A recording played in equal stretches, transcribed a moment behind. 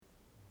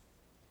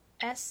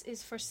S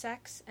is for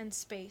sex and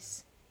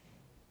space.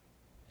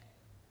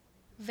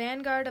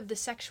 Vanguard of the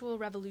sexual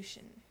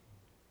revolution.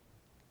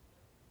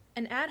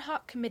 An ad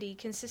hoc committee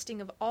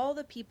consisting of all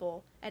the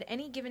people at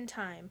any given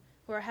time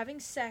who are having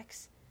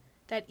sex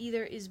that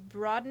either is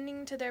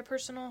broadening to their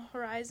personal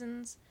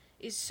horizons,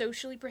 is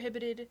socially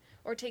prohibited,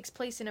 or takes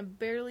place in a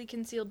barely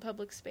concealed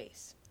public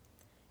space.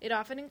 It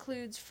often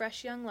includes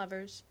fresh young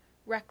lovers,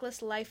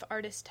 reckless life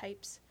artist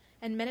types,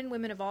 and men and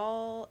women of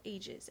all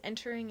ages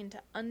entering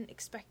into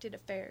unexpected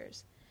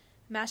affairs.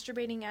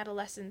 Masturbating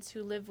adolescents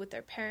who live with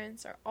their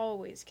parents are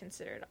always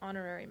considered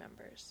honorary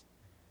members.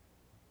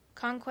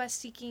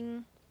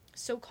 Conquest-seeking,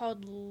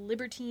 so-called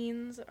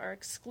libertines are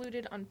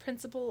excluded on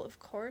principle, of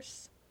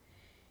course.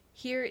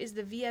 Here is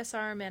the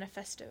VSR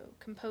manifesto,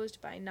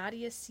 composed by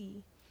Nadia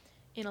C.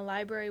 in a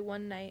library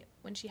one night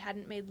when she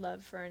hadn't made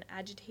love for an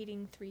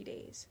agitating 3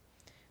 days.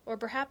 Or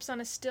perhaps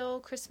on a still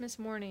Christmas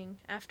morning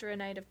after a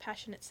night of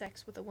passionate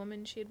sex with a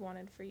woman she had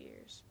wanted for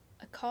years.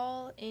 A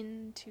call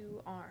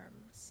into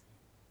arms.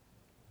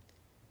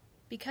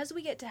 Because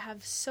we get to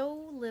have so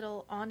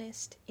little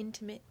honest,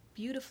 intimate,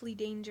 beautifully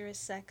dangerous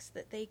sex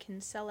that they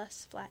can sell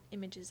us flat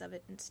images of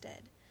it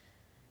instead.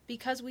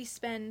 Because we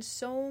spend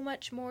so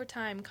much more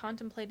time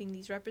contemplating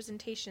these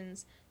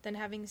representations than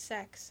having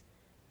sex,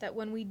 that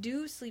when we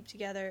do sleep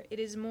together, it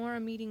is more a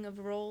meeting of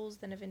roles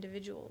than of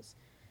individuals,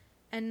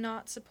 and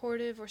not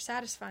supportive or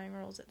satisfying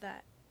roles at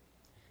that.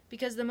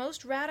 Because the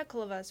most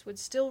radical of us would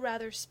still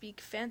rather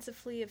speak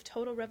fancifully of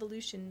total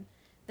revolution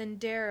than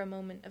dare a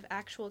moment of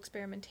actual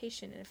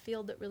experimentation in a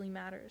field that really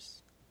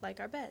matters, like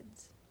our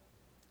beds.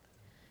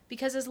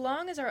 Because as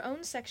long as our own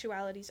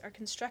sexualities are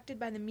constructed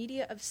by the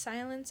media of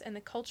silence and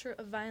the culture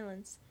of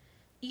violence,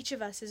 each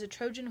of us is a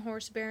Trojan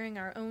horse bearing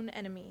our own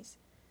enemies,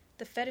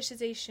 the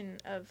fetishization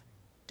of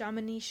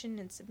domination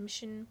and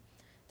submission,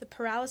 the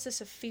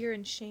paralysis of fear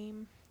and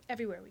shame,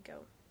 everywhere we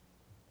go.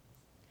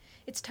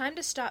 It's time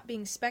to stop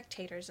being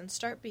spectators and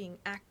start being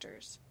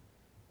actors,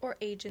 or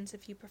agents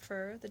if you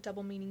prefer, the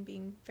double meaning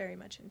being very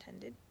much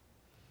intended.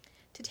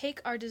 To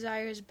take our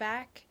desires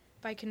back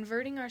by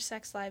converting our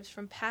sex lives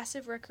from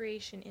passive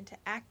recreation into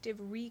active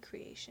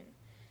recreation.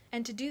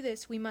 And to do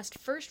this, we must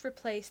first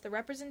replace the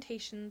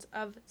representations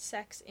of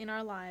sex in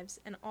our lives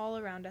and all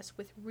around us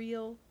with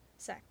real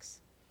sex.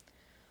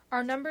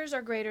 Our numbers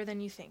are greater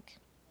than you think.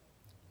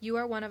 You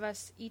are one of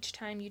us each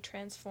time you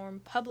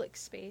transform public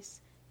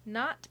space,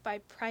 not by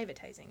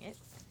privatizing it.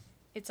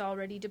 It's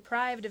already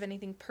deprived of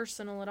anything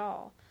personal at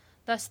all.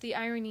 Thus the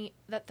irony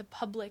that the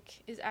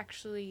public is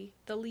actually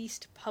the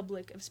least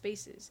public of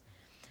spaces.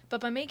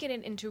 But by making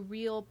it into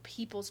real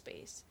people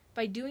space,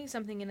 by doing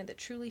something in it that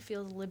truly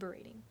feels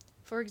liberating.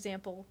 For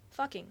example,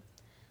 fucking.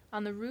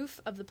 On the roof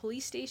of the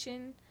police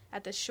station,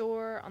 at the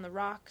shore, on the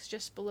rocks,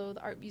 just below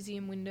the art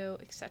museum window,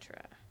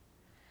 etc.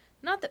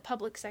 Not that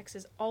public sex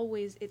is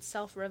always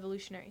itself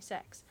revolutionary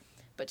sex,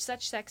 but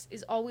such sex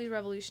is always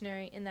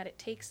revolutionary in that it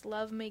takes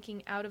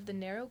love-making out of the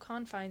narrow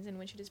confines in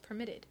which it is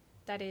permitted,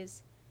 that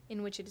is,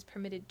 in which it is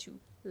permitted to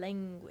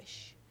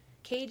languish,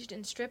 caged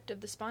and stripped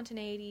of the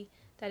spontaneity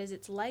that is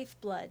its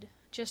lifeblood,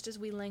 just as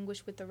we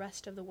languish with the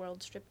rest of the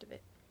world stripped of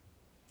it.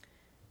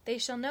 They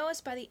shall know us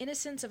by the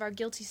innocence of our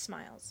guilty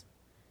smiles,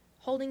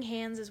 holding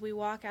hands as we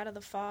walk out of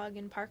the fog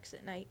in parks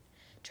at night,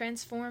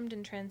 transformed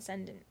and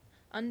transcendent,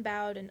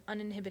 unbowed and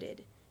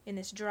uninhibited, in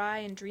this dry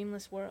and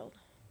dreamless world,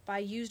 by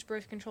used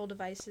birth control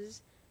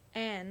devices,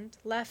 and,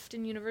 left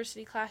in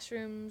university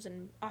classrooms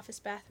and office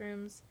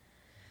bathrooms,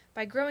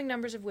 by growing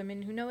numbers of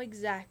women who know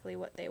exactly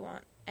what they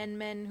want, and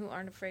men who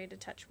aren't afraid to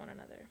touch one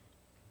another.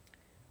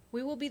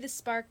 We will be the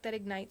spark that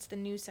ignites the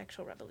new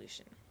sexual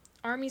revolution.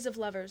 Armies of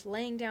lovers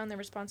laying down their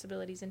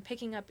responsibilities and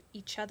picking up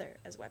each other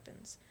as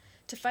weapons,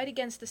 to fight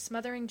against the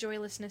smothering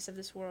joylessness of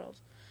this world.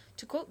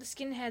 To quote the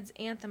skinheads'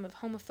 anthem of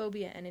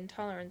homophobia and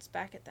intolerance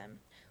back at them,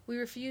 we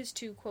refuse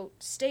to,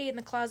 quote, stay in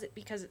the closet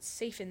because it's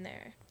safe in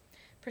there.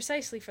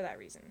 Precisely for that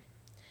reason.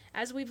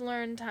 As we've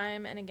learned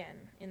time and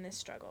again in this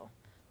struggle,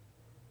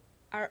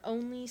 our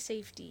only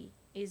safety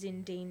is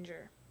in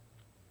danger.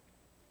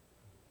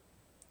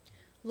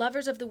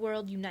 Lovers of the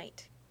world,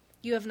 unite.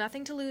 You have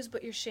nothing to lose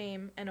but your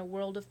shame and a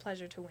world of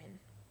pleasure to win.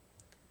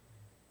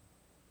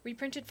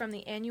 Reprinted from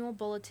the Annual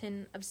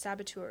Bulletin of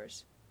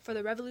Saboteurs, for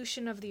the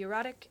Revolution of the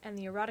Erotic and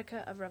the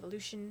Erotica of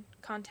Revolution,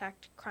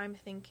 contact Crime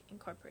Think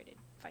Incorporated,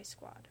 Vice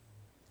Squad.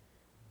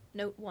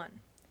 Note 1.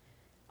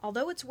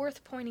 Although it's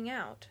worth pointing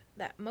out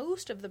that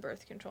most of the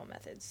birth control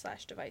methods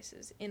 /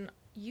 devices in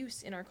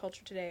use in our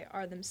culture today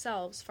are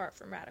themselves far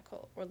from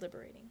radical or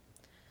liberating.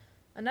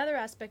 Another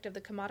aspect of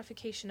the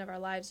commodification of our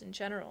lives in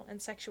general,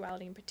 and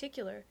sexuality in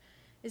particular,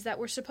 is that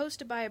we're supposed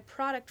to buy a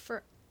product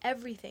for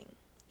everything,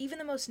 even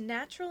the most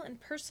natural and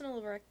personal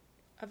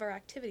of our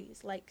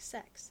activities, like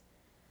sex.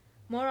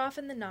 More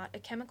often than not, a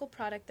chemical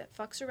product that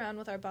fucks around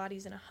with our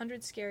bodies in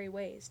 100 scary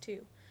ways,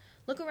 too.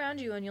 Look around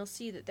you and you'll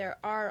see that there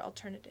are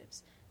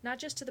alternatives, not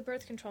just to the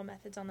birth control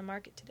methods on the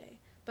market today,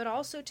 but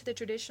also to the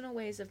traditional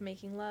ways of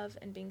making love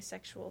and being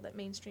sexual that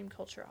mainstream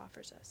culture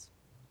offers us.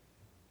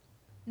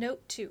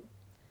 Note 2.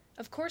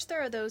 Of course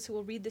there are those who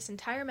will read this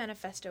entire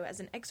manifesto as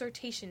an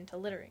exhortation to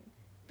littering,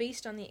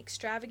 based on the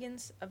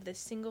extravagance of this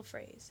single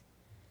phrase.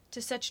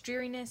 To such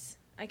dreariness,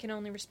 I can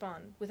only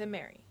respond with a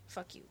merry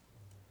fuck you.